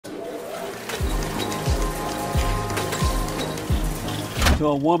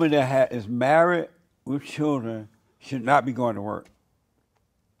So a woman that is married with children should not be going to work.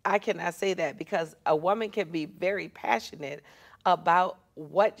 I cannot say that because a woman can be very passionate about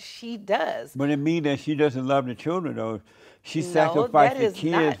what she does. But it means that she doesn't love the children, though. She No, sacrificed that the is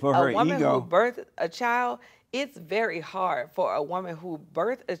kids not for a her woman who ego. birthed a child. It's very hard for a woman who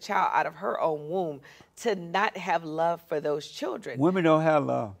birthed a child out of her own womb to not have love for those children. Women don't have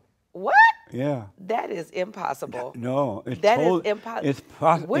love. What? Yeah. That is impossible. No, it's That totally, is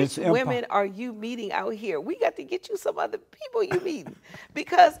impossible. Which it's women are you meeting out here? We got to get you some other people you meeting,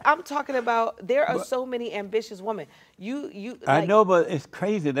 because I'm talking about there are so many ambitious women. I know, but it's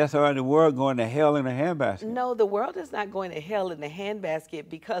crazy. That's why the world going to hell in a handbasket. No, the world is not going to hell in the handbasket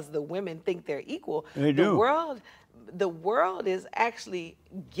because the women think they're equal. They do. The world is actually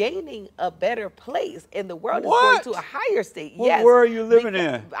gaining a better place, and the world What? is going to a higher state. What Yes, world are you living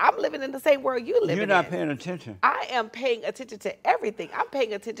in? I'm living in the same world you live in. You're not paying attention. I am paying attention to everything. I'm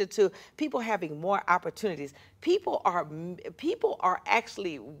paying attention to people having more opportunities. People are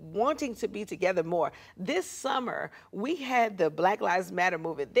actually wanting to be together more. This summer, we had the Black Lives Matter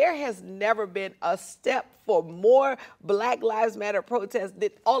movement. There has never been a step for more Black Lives Matter protests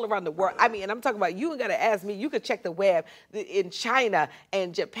all around the world. I mean, and I'm talking about, you ain't got to ask me. You could check the web in China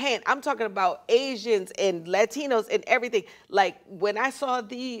and Japan. I'm talking about Asians and Latinos and everything. Like, when I saw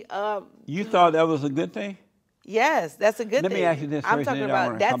the... You thought that was a good thing? Yes, that's a good thing. Let me ask you this. I'm talking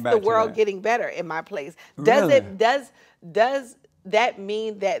about that's the world getting better in my place. Does that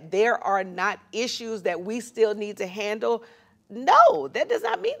mean that there are not issues that we still need to handle? No, that does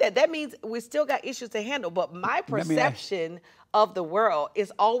not mean that. That means we still got issues to handle. But my perception of the world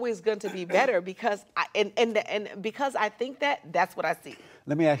is always going to be better because because I think that's what I see.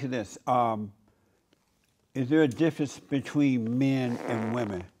 Let me ask you this. Is there a difference between men and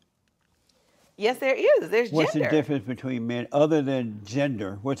women? Yes, there is. There's gender. What's the difference between men, other than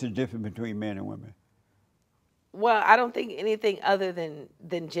gender? What's the difference between men and women? Well, I don't think anything other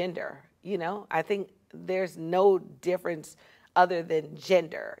than gender. You know, I think there's no difference other than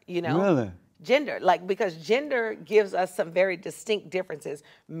gender. You know, really, gender, like, because gender gives us some very distinct differences.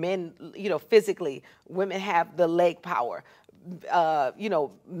 Men, you know, physically, women have the leg power. You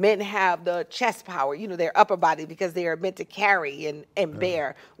know, men have the chest power, you know, their upper body, because they are meant to carry and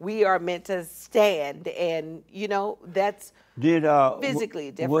bear. We are meant to stand, and, you know, that's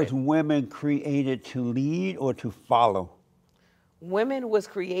physically different. Was women created to lead or to follow? Women was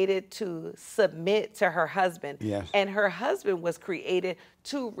created to submit to her husband. Yes. And her husband was created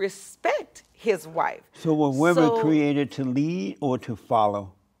to respect his wife. So were women created to lead or to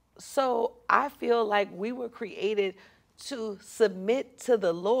follow? So I feel like we were created to submit to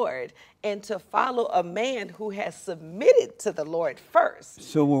the Lord and to follow a man who has submitted to the Lord first.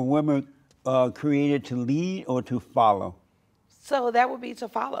 So were women created to lead or to follow? So that would be to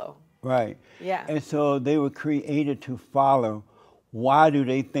follow. Right. Yeah. And so they were created to follow. Why do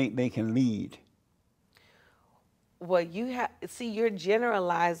they think they can lead? Well, you're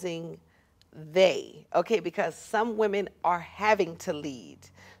generalizing okay, because some women are having to lead.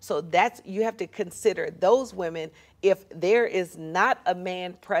 So you have to consider those women. If there is not a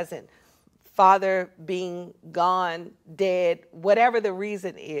man present, father being gone, dead, whatever the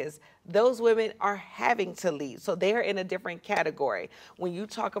reason is, those women are having to lead. So they're in a different category. When you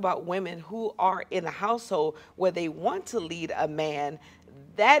talk about women who are in a household where they want to lead a man,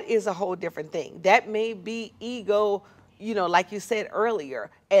 that is a whole different thing. That may be ego, you know, like you said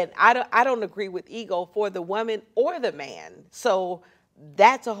earlier. And I don't agree with ego for the woman or the man. So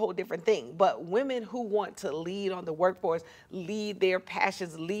that's a whole different thing. But women who want to lead on the workforce, lead their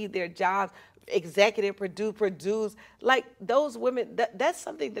passions, lead their jobs, executive produce, like those women, that's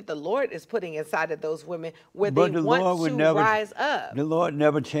something that the Lord is putting inside of those women, where they want to rise up. The Lord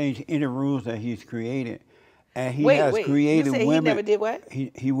never changed any rules that He's created. And He has created you say women. He never did what?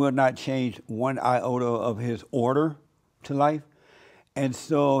 He will not change one iota of His order to life. And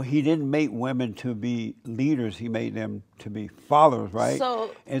so He didn't make women to be leaders. He made them to be followers, right?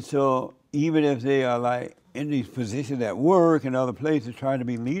 And so even if they are like in these positions at work and other places trying to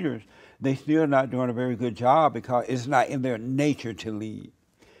be leaders, they still not doing a very good job because it's not in their nature to lead.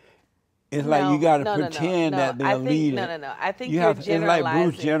 It's like you got to pretend that they're leading. No. I think you're generalizing. It's like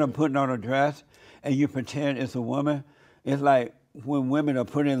Bruce Jenner putting on a dress and you pretend it's a woman. It's like when women are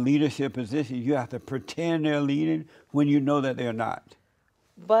put in leadership positions, you have to pretend they're leading when you know that they're not.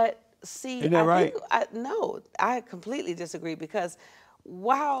 But see, isn't that right? No, I completely disagree, because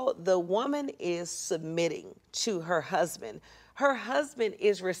while the woman is submitting to her husband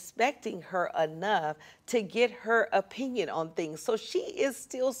is respecting her enough to get her opinion on things. So she is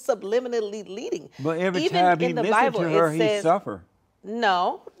still subliminally leading. But every time he listens to her, he suffers.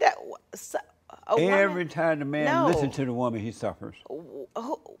 No, Every time the man listens to the woman, he suffers.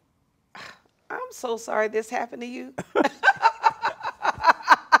 I'm so sorry this happened to you.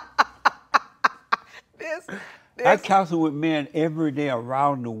 I counsel with men every day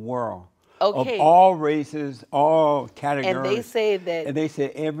around the world. Okay. Of all races, all categories. And they say that. And they say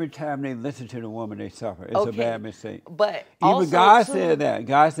every time they listen to the woman, they suffer. It's a bad mistake. But even God said that.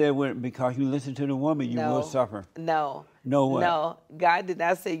 God said, because you listen to the woman, you will suffer. No. No what? No. God did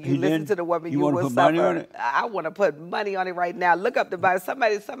not say you listen to the woman, you will suffer. Money on it? I want to put money on it right now. Look up the Bible.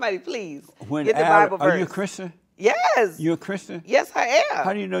 Somebody, please. Get the Bible verse. Are you a Christian? Yes. You're a Christian? Yes, I am.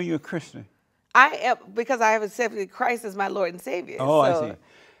 How do you know you're a Christian? I am, because I have accepted Christ as my Lord and Savior. Oh, I see.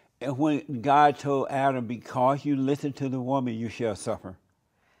 And when God told Adam, because you listen to the woman, you shall suffer.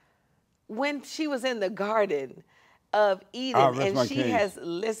 When she was in the Garden of Eden and she has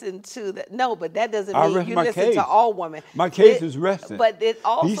listened to the... No, but that doesn't mean you listen to all women. My case is resting. But it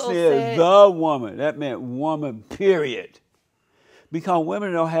also he said the woman. That meant woman, period. Because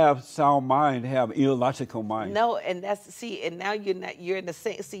women don't have sound mind, they have illogical mind. No, and and now you're in the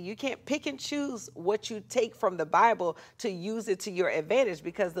same, you can't pick and choose what you take from the Bible to use it to your advantage,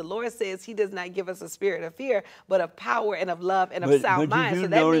 because the Lord says he does not give us a spirit of fear, but of power and of love and of sound mind. So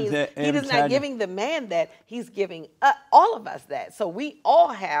that means he is not giving the man that, he's giving all of us that. So we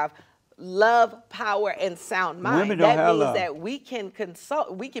all have love, power, and sound mind. Women don't have love. That we can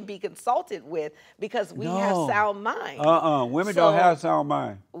be consulted with, because we have sound mind. Women don't have sound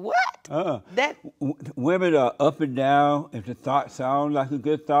mind. What? Women are up and down. If the thought sounds like a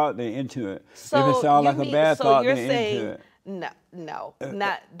good thought, they're into it. So if it sounds like a bad thought, they're into it. No,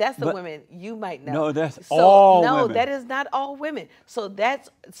 not that's the women you might know. No, that's all women. No, that is not all women. So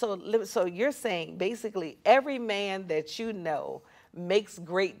so you're saying basically every man that you know makes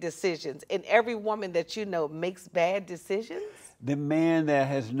great decisions, and every woman that you know makes bad decisions? The man that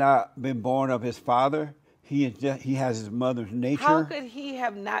has not been born of his father, he has his mother's nature. How could he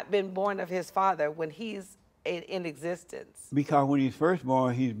have not been born of his father when he's in existence? Because when he's first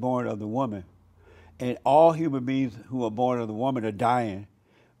born, he's born of the woman. And all human beings who are born of the woman are dying.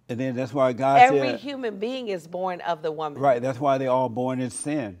 And then that's why God said... Every human being is born of the woman. Right, that's why they're all born in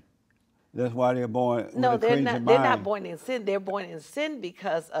sin. That's why they're born with a crazy mind. They're not born in sin. They're born in sin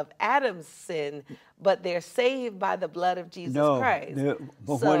because of Adam's sin, but they're saved by the blood of Jesus Christ.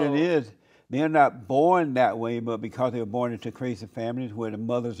 But what it is, they're not born that way, but because they're born into crazy families where the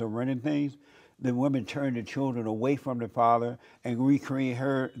mothers are running things, the women turn the children away from the father and recreate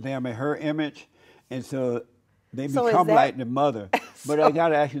them in her image, and so they become like the mother. But I got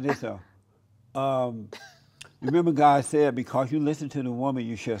to ask you this, though. Remember God said, because you listen to the woman,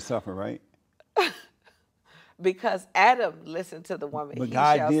 you shall suffer, right? Because Adam listened to the woman, but he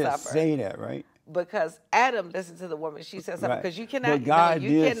God shall did suffer. Say that, right? Because Adam listened to the woman, she said something. Because you cannot. But God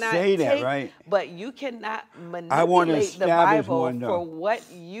did say that, right? But you cannot manipulate the Bible for what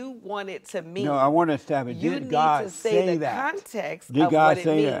you want it to mean. No, I want to establish. Did God say that? You need to say the context of what it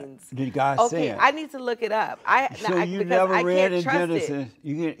means. Did God say it? Okay, I need to look it up. So you never read in Genesis.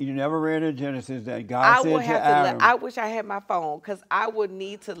 You never read in Genesis that God said to Adam. I wish I had my phone, because I would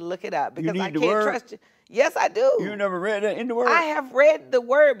need to look it up, because I can't trust you. Yes, I do. You never read it in the Word? I have read the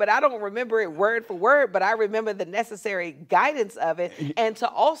Word, but I don't remember it word for word, but I remember the necessary guidance of it, and to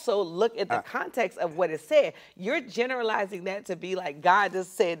also look at the context of what it said. You're generalizing that to be like God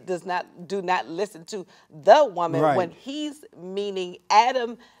just said, do not listen to the woman, when he's meaning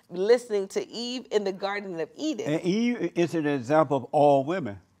Adam listening to Eve in the Garden of Eden. And Eve is an example of all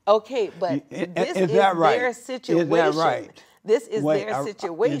women. Okay, but this is their situation. Is that right? This is their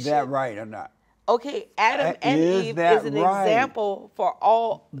situation. Is that right or not? Okay, Adam and Eve is an example for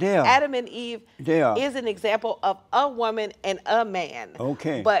all. Adam and Eve is an example of a woman and a man.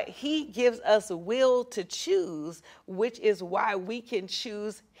 Okay. But he gives us a will to choose, which is why we can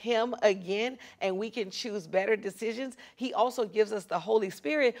choose him again, and we can choose better decisions. He also gives us the Holy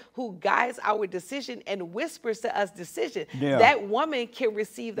Spirit, who guides our decision and whispers to us decision. That woman can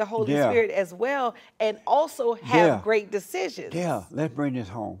receive the Holy Spirit as well, and also have great decisions. Let's bring this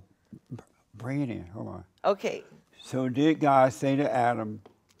home. Bring it in. Hold on. Okay. So did God say to Adam,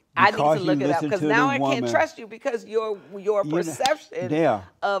 I need to look it up, because now I can't trust you, because your perception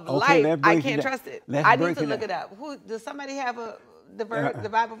of life, I can't trust it. I need to look it up. Does somebody have the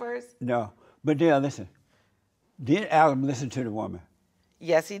Bible verse? No. But listen. Did Adam listen to the woman?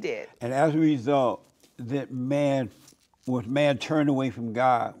 Yes, he did. And as a result, that man was man turned away from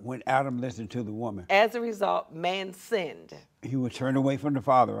God when Adam listened to the woman. As a result, man sinned. He was turned away from the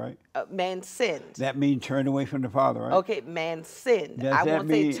Father, right? Man sinned. That means turned away from the Father, right? Okay, man sinned. I won't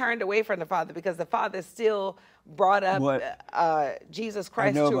say turned away from the Father, because the Father still brought up Jesus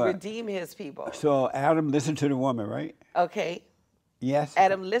Christ to redeem his people. So Adam listened to the woman, right? Okay. Yes.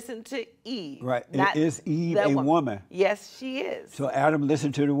 Adam listened to Eve. Right. Is Eve a woman? Yes, she is. So Adam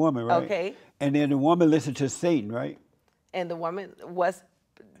listened to the woman, right? Okay. And then the woman listened to Satan, right? And the woman was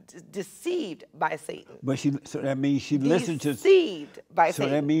deceived by Satan. But so that means she listened to. Deceived by Satan.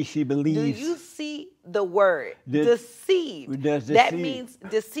 So that means she believes. Do you see the word deceived? That means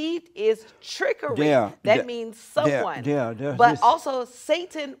deceived is trickery. That means someone. But also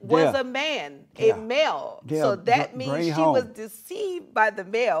Satan was a man, a male. So that means she was deceived by the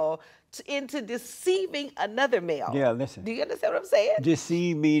male into deceiving another male. Yeah, listen. Do you understand what I'm saying?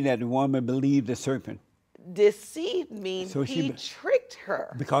 Deceive means that the woman believed the serpent. Deceived means he tricked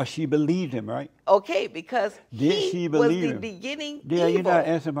her. Because she believed him, right? Okay, because he was the beginning evil. You're not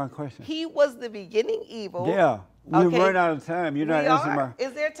answering my question. He was the beginning evil. Yeah, we run out of time. You're not answering my...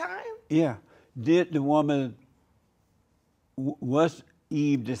 Is there time? Yeah. Did the woman... Was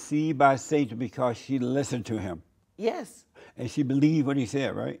Eve deceived by Satan because she listened to him? Yes. And she believed what he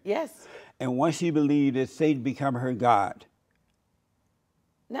said, right? Yes. And once she believed it, Satan became her God.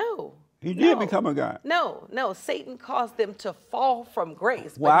 No. He did become a God. No. Satan caused them to fall from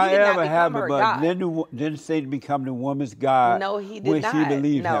grace. Why ever happened? But didn't Satan become the woman's God? No, he did not. When she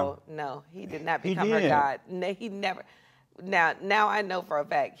believed him? No, he did not become her God. No, he never. Now I know for a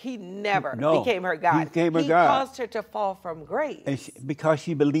fact he never became her God. He became her God. He caused her to fall from grace. And because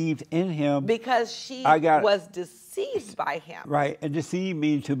she believed in him. Because she was deceived by him. Right, and deceive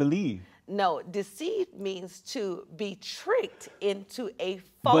means to believe. No, deceive means to be tricked into a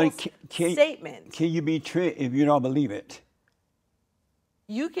false statement. Can you be tricked if you don't believe it?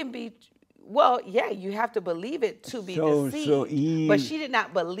 You can be, well, yeah, you have to believe it to be deceived. But she did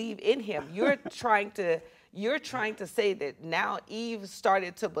not believe in him. You're trying to say that now Eve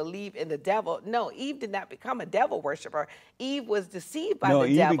started to believe in the devil. No, Eve did not become a devil worshiper. Eve was deceived by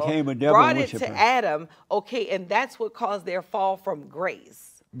the devil. Eve became a devil brought worshiper. It to Adam, okay, and that's what caused their fall from grace.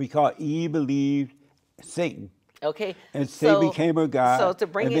 Because Eve believed Satan. Okay. And Satan became her God. So to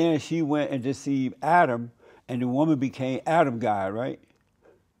bring then she went and deceived Adam, and the woman became Adam God, right?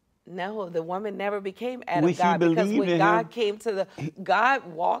 No, the woman never became Adam God, because when God came to God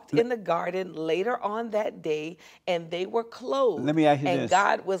walked in the garden later on that day, and they were clothed. Let me ask you this. And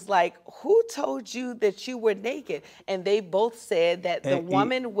God was like, who told you that you were naked? And they both said that the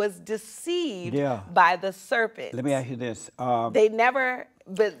woman was deceived by the serpent. Let me ask you this. They never started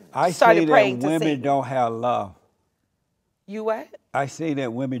praying to Satan. I say that women don't have love. You what? I say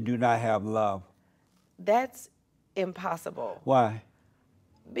that women do not have love. That's impossible. Why?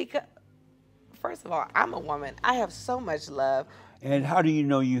 Because, first of all, I'm a woman. I have so much love. And how do you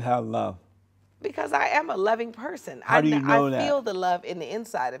know you have love? Because I am a loving person. How do you know that? I feel the love in the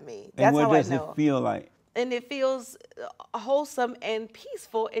inside of me. That's how I know. And what does it feel like? And it feels wholesome and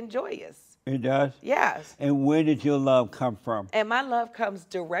peaceful and joyous. It does? Yes. And where did your love come from? And my love comes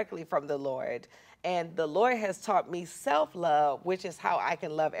directly from the Lord. And the Lord has taught me self-love, which is how I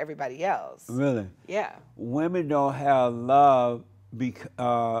can love everybody else. Really? Yeah. Women don't have love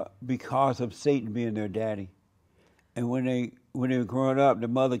because of Satan being their daddy. And when they're growing up, the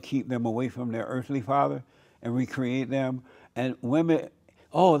mother keep them away from their earthly father and recreate them. And women,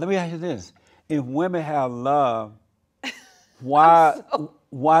 let me ask you this. If women have love, why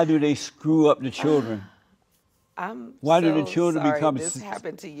do they screw up the children? Why do the children become... this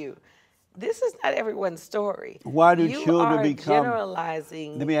happened to you. This is not everyone's story. Why do children become...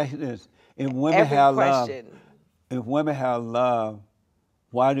 generalizing. Let me ask you this. If women have love,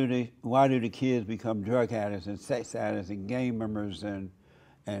 why do the kids become drug addicts and sex addicts and gang members and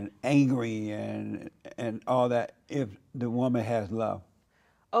angry and all that if the woman has love?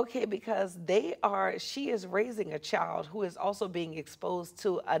 Okay, because she is raising a child who is also being exposed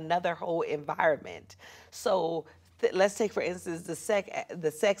to another whole environment. So let's take, for instance, the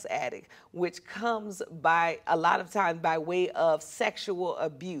sex addict, which comes a lot of times by way of sexual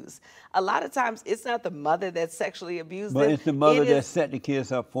abuse. A lot of times it's not the mother that sexually abused them. But it's the mother that set the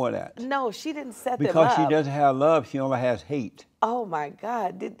kids up for that. No, she didn't set them up. Because she doesn't have love, she only has hate. Oh my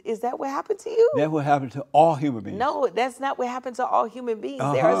God, is that what happened to you? That's what happened to all human beings. No, that's not what happened to all human beings.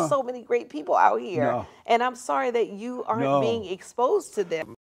 There are so many great people out here. And I'm sorry that you aren't being exposed to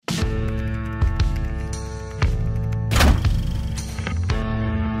them.